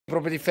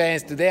Property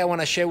fans, today I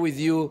want to share with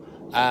you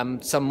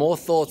some more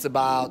thoughts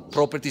about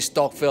property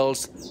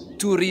Stokvels,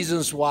 2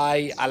 reasons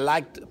why I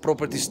liked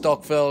property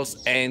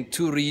Stokvels and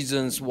 2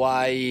 reasons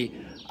why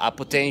I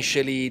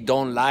potentially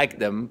don't like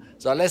them.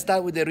 So let's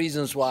start with the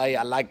reasons why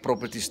I like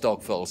property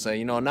Stokvels.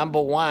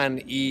 Number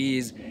one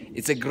is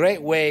it's a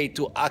great way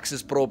to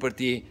access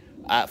property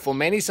for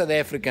many South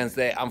Africans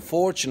that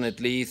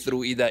unfortunately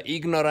through either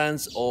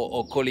ignorance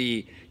or call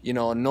it,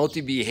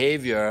 naughty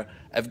behavior,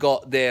 have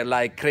got their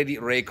credit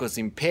records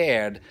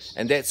impaired,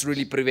 and that's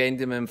really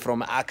preventing them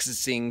from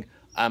accessing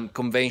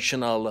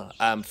conventional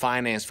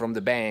finance from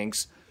the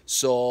banks.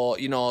 So,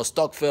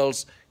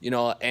 Stokvels,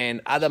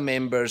 and other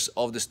members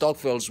of the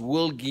Stokvels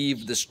will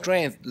give the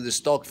strength to the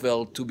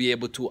Stokvel to be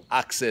able to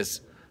access,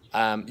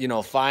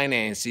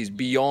 finances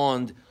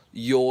beyond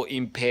your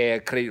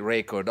impaired credit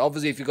record.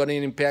 Obviously, if you've got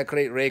an impaired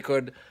credit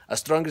record, I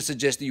strongly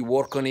suggest that you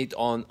work on it,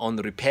 on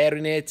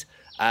repairing it,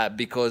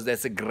 because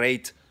that's a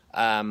great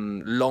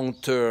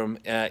long-term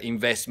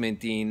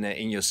investment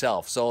in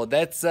yourself. So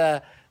that's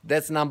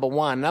number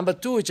one. Number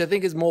two, which I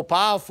think is more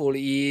powerful,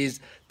 is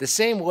the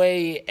same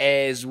way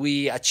as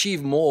we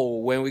achieve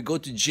more when we go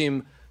to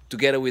gym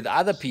together with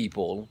other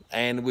people,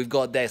 and we've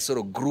got that sort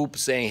of group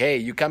saying, hey,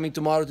 you coming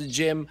tomorrow to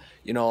gym?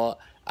 The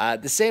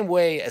same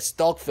way a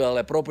Stokvel,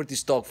 a property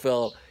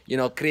Stokvel,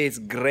 creates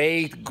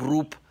great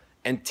group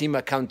and team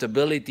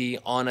accountability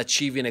on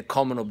achieving a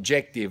common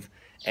objective.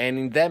 And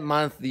in that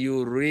month,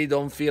 you really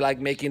don't feel like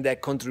making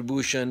that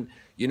contribution.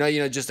 You're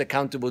not just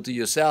accountable to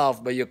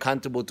yourself, but you're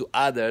accountable to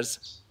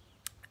others.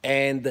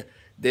 And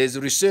there's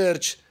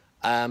research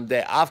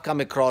that I've come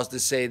across to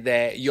say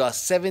that you are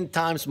 7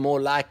 times more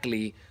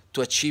likely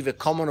to achieve a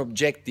common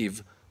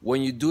objective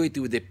when you do it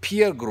with a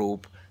peer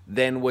group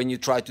than when you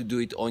try to do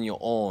it on your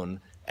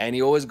own. And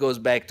it always goes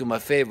back to my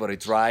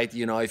favorite, right?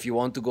 If you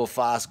want to go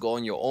fast, go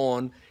on your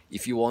own.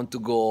 If you want to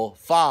go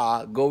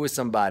far, go with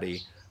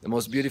somebody. The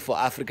most beautiful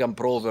African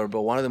proverb,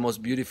 or one of the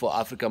most beautiful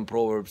African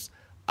proverbs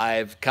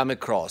I've come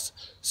across.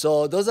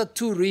 So those are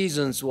 2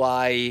 reasons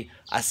why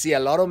I see a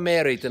lot of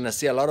merit and I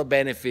see a lot of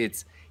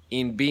benefits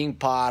in being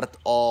part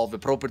of a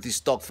property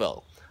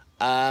Stokvel.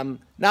 Now,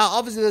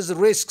 obviously, there's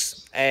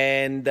risks,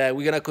 and we're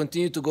going to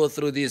continue to go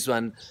through this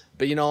one.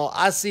 But,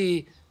 I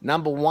see,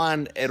 number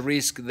one, a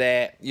risk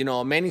that,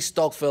 many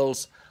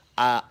Stokvels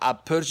are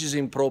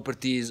purchasing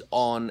properties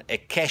on a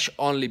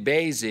cash-only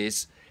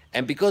basis.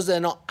 And because they're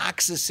not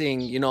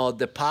accessing,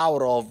 the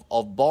power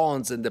of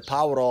bonds and the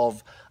power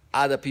of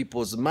other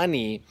people's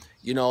money,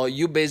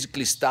 you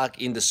basically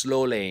stuck in the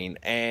slow lane.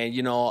 And,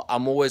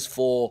 I'm always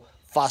for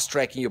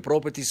fast-tracking your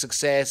property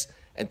success.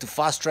 And to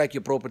fast-track your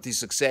property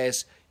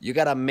success, you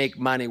got to make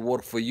money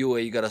work for you, or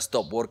you got to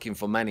stop working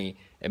for money.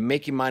 And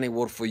making money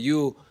work for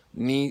you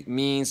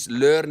means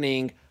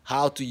learning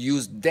how to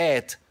use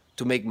debt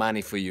to make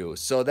money for you.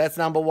 So that's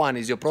number one.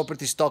 Is your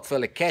property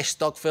Stokvel a cash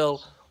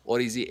Stokvel, or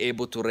is he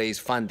able to raise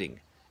funding?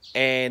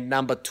 And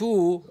number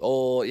two,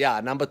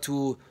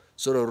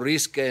 sort of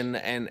risk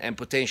and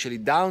potentially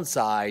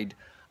downside,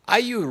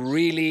 are you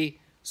really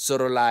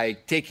sort of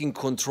taking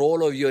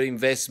control of your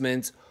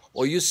investments,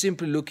 or you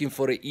simply looking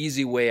for an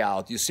easy way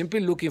out? You're simply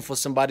looking for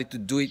somebody to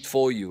do it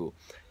for you.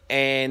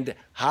 And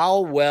how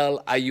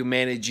well are you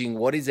managing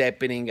what is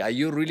happening? Are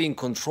you really in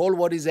control of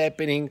what is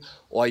happening,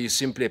 or are you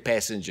simply a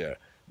passenger?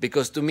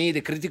 Because to me,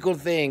 the critical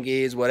thing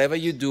is whatever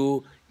you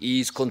do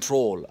is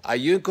control. Are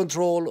you in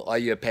control, or are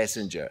you a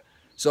passenger?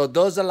 So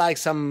those are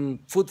some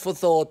food for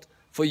thought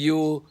for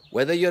you,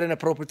 whether you're in a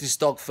property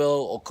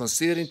Stokvel or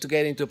considering to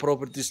get into a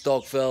property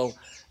Stokvel.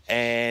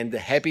 And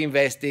happy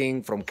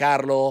investing from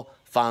Carlo,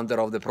 founder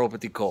of The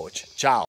Property Coach. Ciao.